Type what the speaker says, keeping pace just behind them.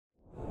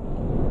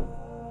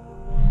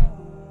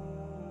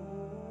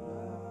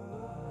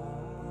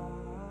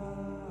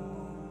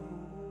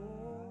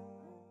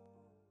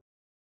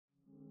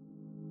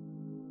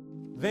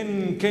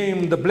Then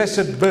came the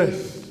blessed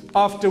birth,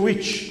 after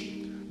which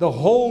the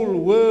whole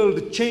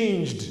world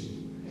changed.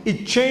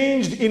 It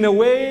changed in a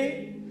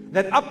way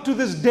that up to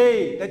this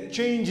day, that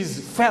change is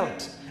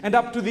felt. And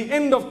up to the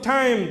end of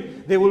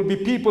time, there will be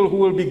people who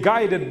will be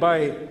guided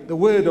by the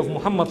word of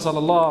Muhammad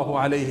sallallahu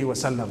alayhi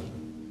wasallam.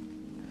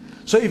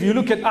 So if you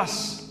look at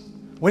us,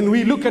 when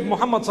we look at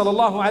Muhammad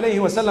sallallahu alayhi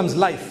wasallam's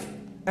life,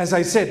 as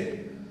I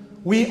said,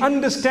 we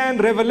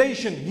understand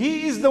revelation.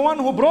 He is the one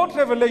who brought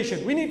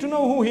revelation. We need to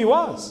know who he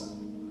was.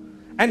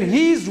 And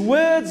his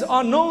words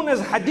are known as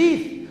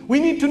hadith. We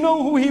need to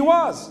know who he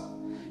was.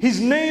 His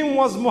name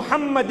was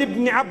Muhammad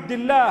ibn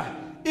Abdullah,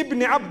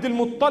 ibn Abdul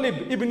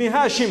Muttalib, ibn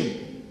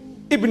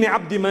Hashim, ibn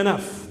Abdi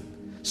Manaf.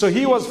 So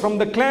he was from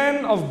the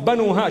clan of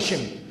Banu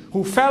Hashim,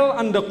 who fell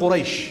under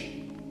Quraysh.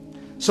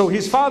 So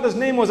his father's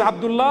name was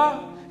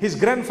Abdullah, his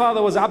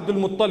grandfather was Abdul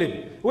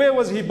Muttalib. Where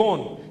was he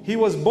born? He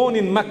was born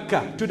in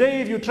Mecca.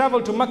 Today if you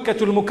travel to Makkah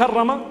to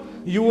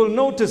Al-Mukarramah, you will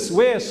notice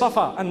where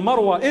Safa and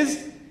Marwa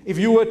is. If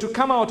you were to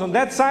come out on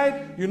that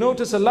side, you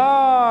notice a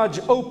large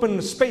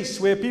open space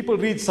where people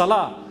read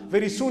Salah.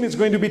 Very soon it's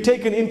going to be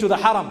taken into the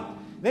Haram.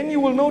 Then you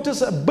will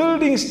notice a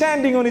building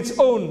standing on its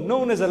own,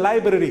 known as a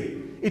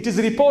library. It is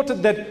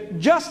reported that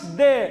just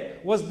there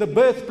was the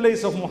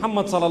birthplace of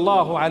Muhammad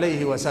sallallahu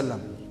alayhi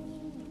wasallam.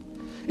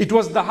 It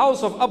was the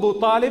house of Abu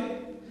Talib,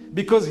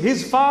 because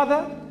his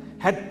father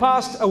had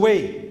passed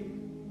away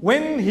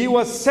when he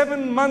was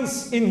 7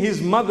 months in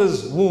his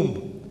mother's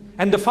womb.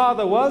 And the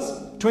father was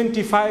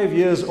 25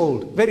 years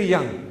old, very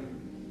young.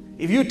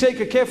 If you take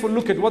a careful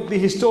look at what the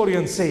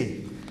historians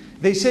say,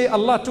 they say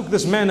Allah took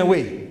this man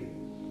away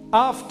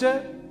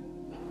after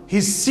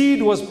his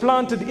seed was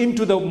planted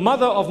into the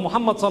mother of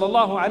Muhammad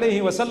sallallahu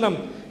alayhi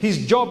wasallam.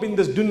 His job in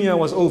this dunya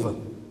was over.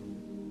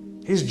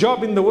 His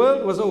job in the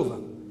world was over.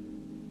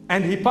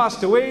 And he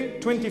passed away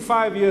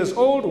 25 years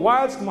old,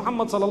 whilst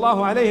Muhammad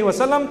sallallahu alayhi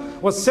wasallam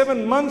was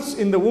 7 months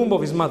in the womb of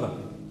his mother.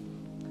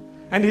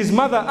 And his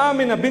mother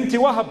Amina binti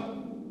Wahab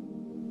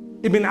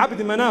ibn Abd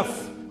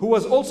Manaf, who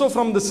was also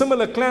from the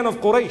similar clan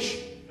of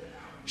Quraysh,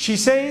 she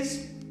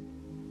says,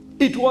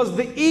 it was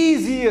the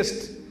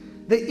easiest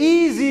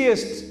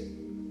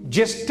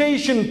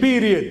gestation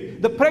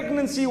period. The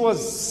pregnancy was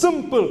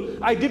simple.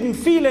 I didn't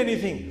feel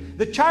anything.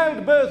 The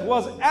childbirth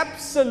was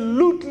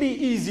absolutely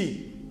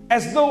easy,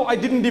 as though I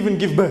didn't even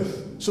give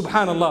birth.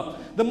 Subhanallah.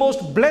 The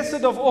most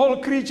blessed of all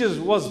creatures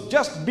was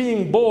just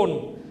being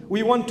born.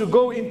 We want to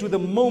go into the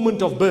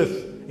moment of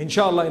birth,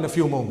 inshallah, in a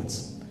few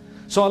moments.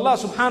 So Allah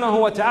subhanahu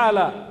wa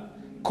ta'ala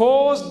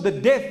caused the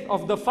death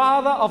of the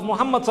father of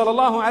Muhammad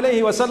sallallahu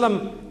alayhi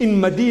wasallam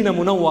in Medina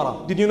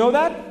Munawwara. Did you know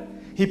that?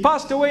 He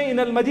passed away in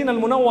Al-Madinah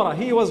Al-Munawwara.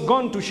 He was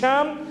gone to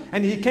Sham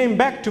and he came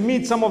back to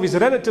meet some of his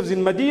relatives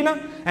in Medina,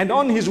 and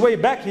on his way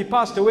back he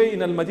passed away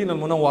in Al-Madinah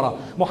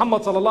Al-Munawwara.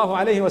 Muhammad sallallahu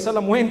alayhi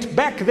wasallam went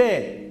back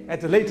there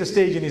at a later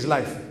stage in his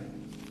life.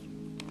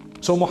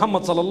 So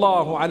Muhammad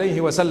sallallahu alayhi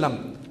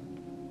wasallam,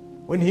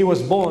 when he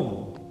was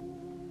born,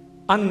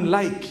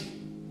 unlike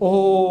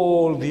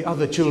all the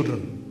other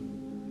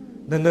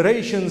children, the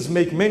narrations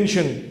make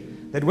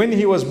mention that when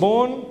he was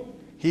born,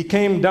 he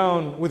came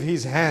down with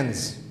his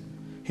hands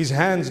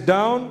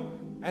down,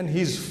 and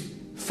his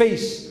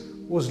face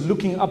was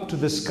looking up to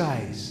the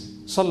skies.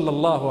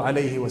 Sallallahu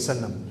alayhi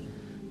wasallam.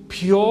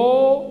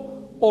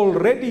 Pure,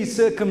 already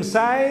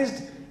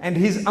circumcised, and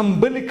his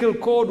umbilical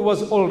cord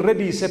was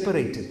already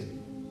separated.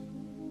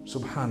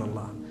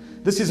 Subhanallah.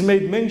 This is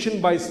made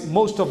mention by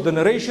most of the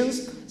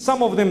narrations.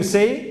 Some of them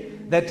say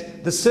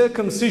that the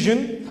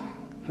circumcision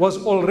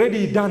was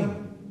already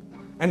done.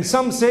 And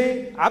some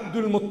say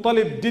Abdul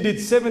Muttalib did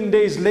it 7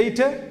 days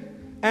later,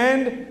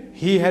 and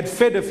he had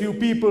fed a few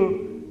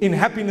people in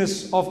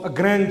happiness of a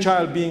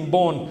grandchild being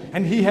born.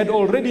 And he had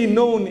already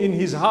known in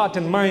his heart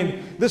and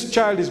mind, this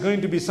child is going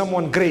to be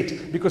someone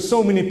great, because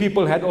so many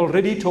people had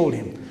already told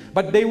him.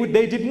 But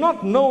they did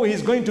not know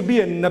he's going to be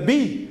a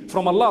Nabi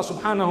from Allah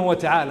subhanahu wa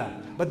ta'ala.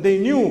 But they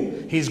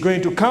knew he's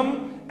going to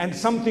come and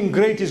something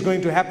great is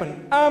going to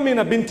happen.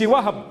 Amina binti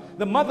Wahab,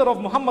 the mother of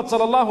Muhammad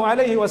sallallahu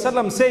alayhi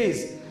wasallam,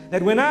 says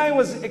that when I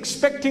was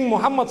expecting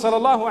Muhammad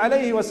sallallahu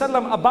alayhi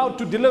wasallam about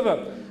to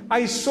deliver,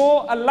 I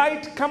saw a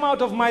light come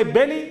out of my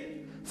belly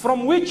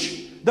from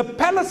which the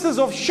palaces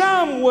of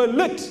Sham were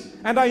lit,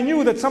 and I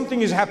knew that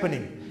something is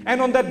happening.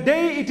 And on that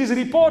day it is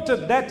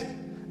reported that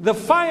the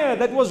fire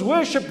that was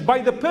worshipped by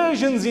the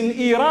Persians in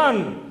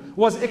Iran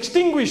was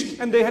extinguished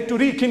and they had to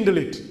rekindle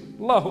it.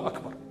 Allahu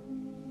Akbar.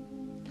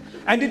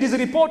 And it is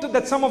reported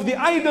that some of the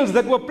idols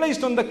that were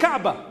placed on the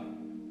Kaaba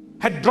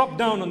had dropped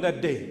down on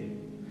that day.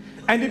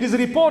 And it is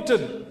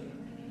reported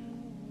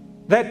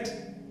that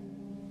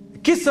the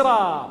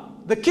Kisra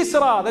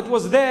that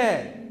was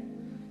there,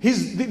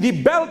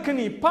 the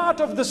balcony, part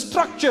of the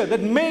structure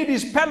that made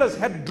his palace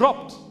had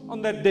dropped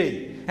on that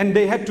day, and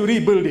they had to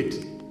rebuild it.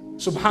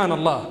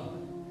 Subhanallah.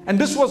 And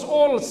this was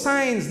all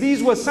signs.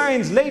 These were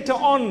signs later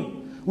on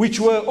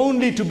which were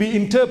only to be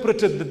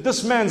interpreted that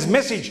this man's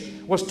message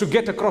was to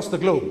get across the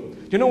globe.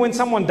 You know, when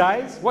someone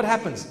dies, what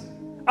happens?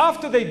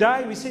 After they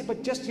die, we say,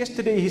 but just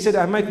yesterday he said,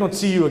 I might not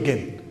see you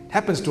again. It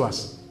happens to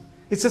us.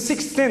 It's a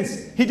sixth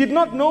sense. He did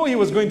not know he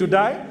was going to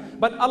die,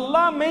 but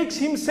Allah makes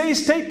him say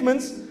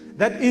statements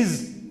that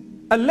is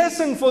a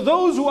lesson for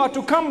those who are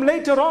to come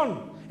later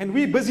on. And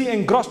we busy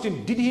engrossed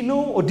in, did he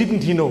know or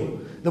didn't he know?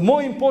 The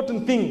more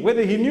important thing,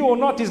 whether he knew or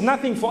not, is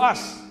nothing for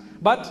us.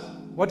 But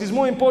what is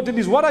more important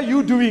is, what are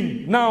you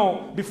doing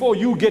now before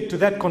you get to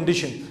that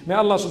condition? May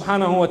Allah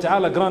subhanahu wa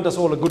ta'ala grant us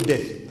all a good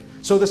death.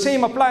 So the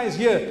same applies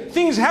here.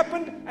 Things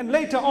happened and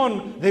later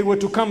on they were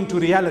to come to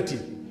reality.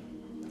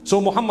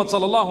 So Muhammad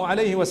sallallahu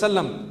alayhi wa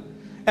sallam,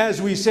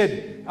 as we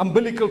said,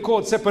 umbilical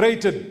cord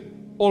separated,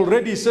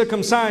 already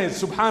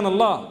circumcised,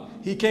 subhanallah.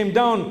 He came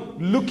down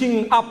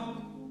looking up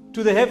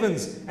to the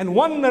heavens, and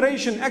one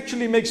narration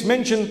actually makes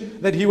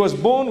mention that he was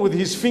born with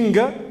his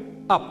finger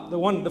up,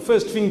 the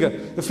first finger,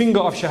 the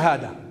finger of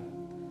shahada.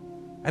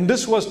 And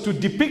this was to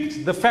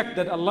depict the fact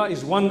that Allah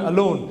is one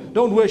alone.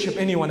 Don't worship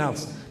anyone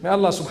else. May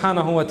Allah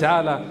subhanahu wa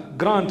ta'ala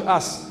grant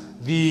us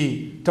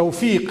the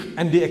tawfiq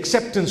and the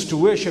acceptance to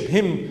worship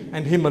Him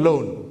and Him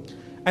alone.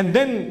 And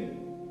then,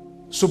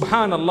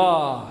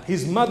 subhanallah,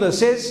 his mother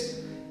says,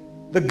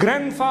 the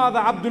grandfather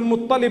Abdul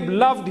Muttalib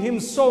loved him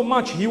so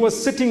much. He was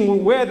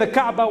sitting where the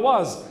Kaaba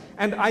was,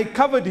 and I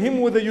covered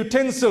him with a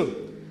utensil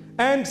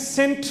and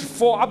sent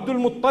for Abdul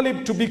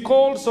Muttalib to be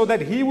called so that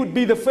he would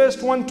be the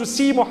first one to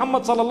see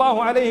Muhammad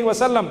sallallahu alayhi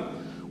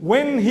wasallam.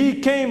 When he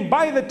came,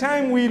 by the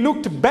time we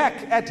looked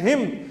back at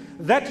him,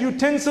 that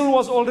utensil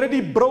was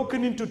already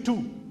broken into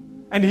two.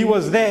 And he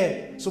was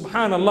there,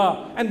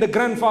 subhanallah. And the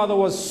grandfather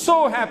was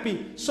so happy,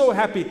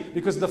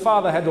 because the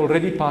father had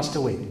already passed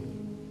away.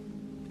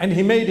 And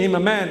he made him a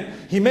man,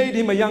 he made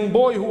him a young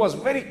boy who was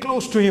very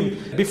close to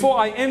him. Before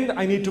I end,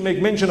 I need to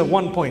make mention of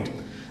one point.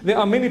 There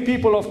are many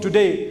people of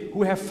today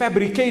who have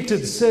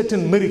fabricated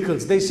certain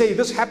miracles. They say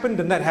this happened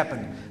and that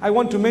happened. I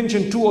want to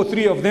mention 2 or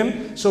 3 of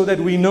them so that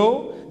we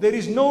know there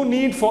is no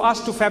need for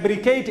us to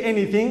fabricate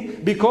anything,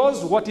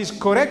 because what is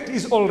correct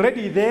is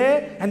already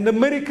there and the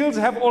miracles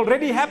have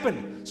already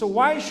happened. So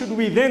why should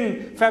we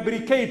then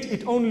fabricate?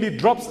 It only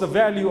drops the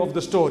value of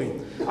the story.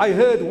 I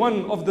heard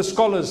one of the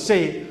scholars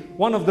say,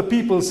 one of the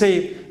people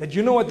say that,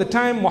 you know, at the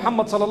time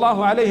Muhammad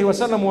sallallahu alayhi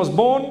wasallam was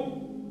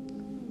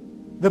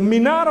born, the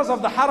minaras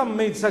of the haram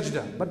made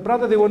sajda. But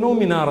brother, there were no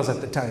minaras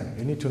at the time.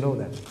 You need to know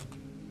that.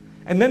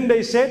 And then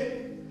they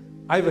said,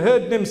 I've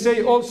heard them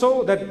say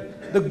also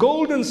that the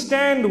golden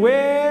stand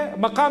where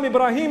Maqam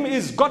Ibrahim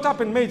is got up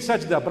and made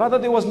sajda. Brother,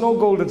 there was no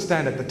golden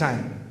stand at the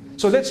time.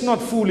 So let's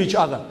not fool each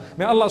other.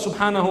 May Allah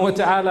subhanahu wa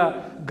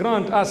ta'ala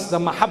grant us the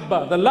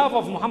mahabba, the love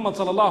of Muhammad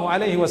sallallahu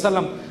alayhi wa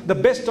sallam, the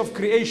best of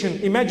creation.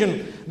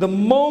 Imagine the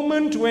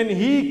moment when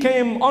he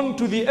came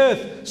onto the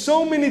earth,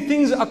 so many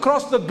things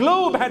across the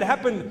globe had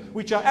happened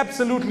which are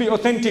absolutely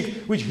authentic,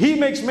 which he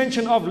makes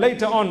mention of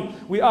later on.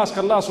 We ask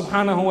Allah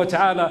subhanahu wa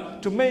ta'ala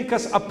to make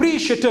us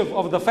appreciative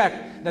of the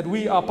fact that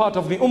we are part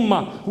of the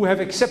ummah who have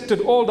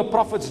accepted all the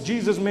prophets.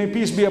 Jesus, may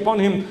peace be upon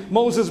him.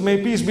 Moses,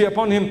 may peace be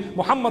upon him.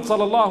 Muhammad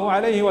sallallahu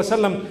alayhi wa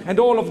sallam, and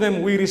all of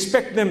them, we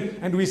respect them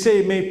and we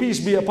say, may peace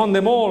be upon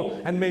them all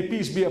and may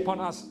peace be upon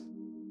us.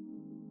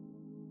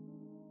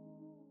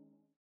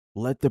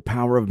 Let the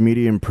power of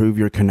media improve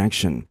your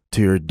connection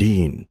to your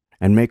deen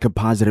and make a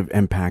positive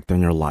impact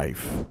on your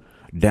life.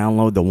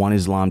 Download the One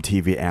Islam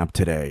TV app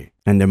today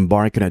and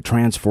embark on a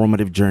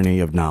transformative journey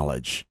of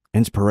knowledge,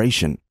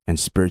 inspiration, and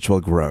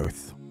spiritual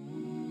growth.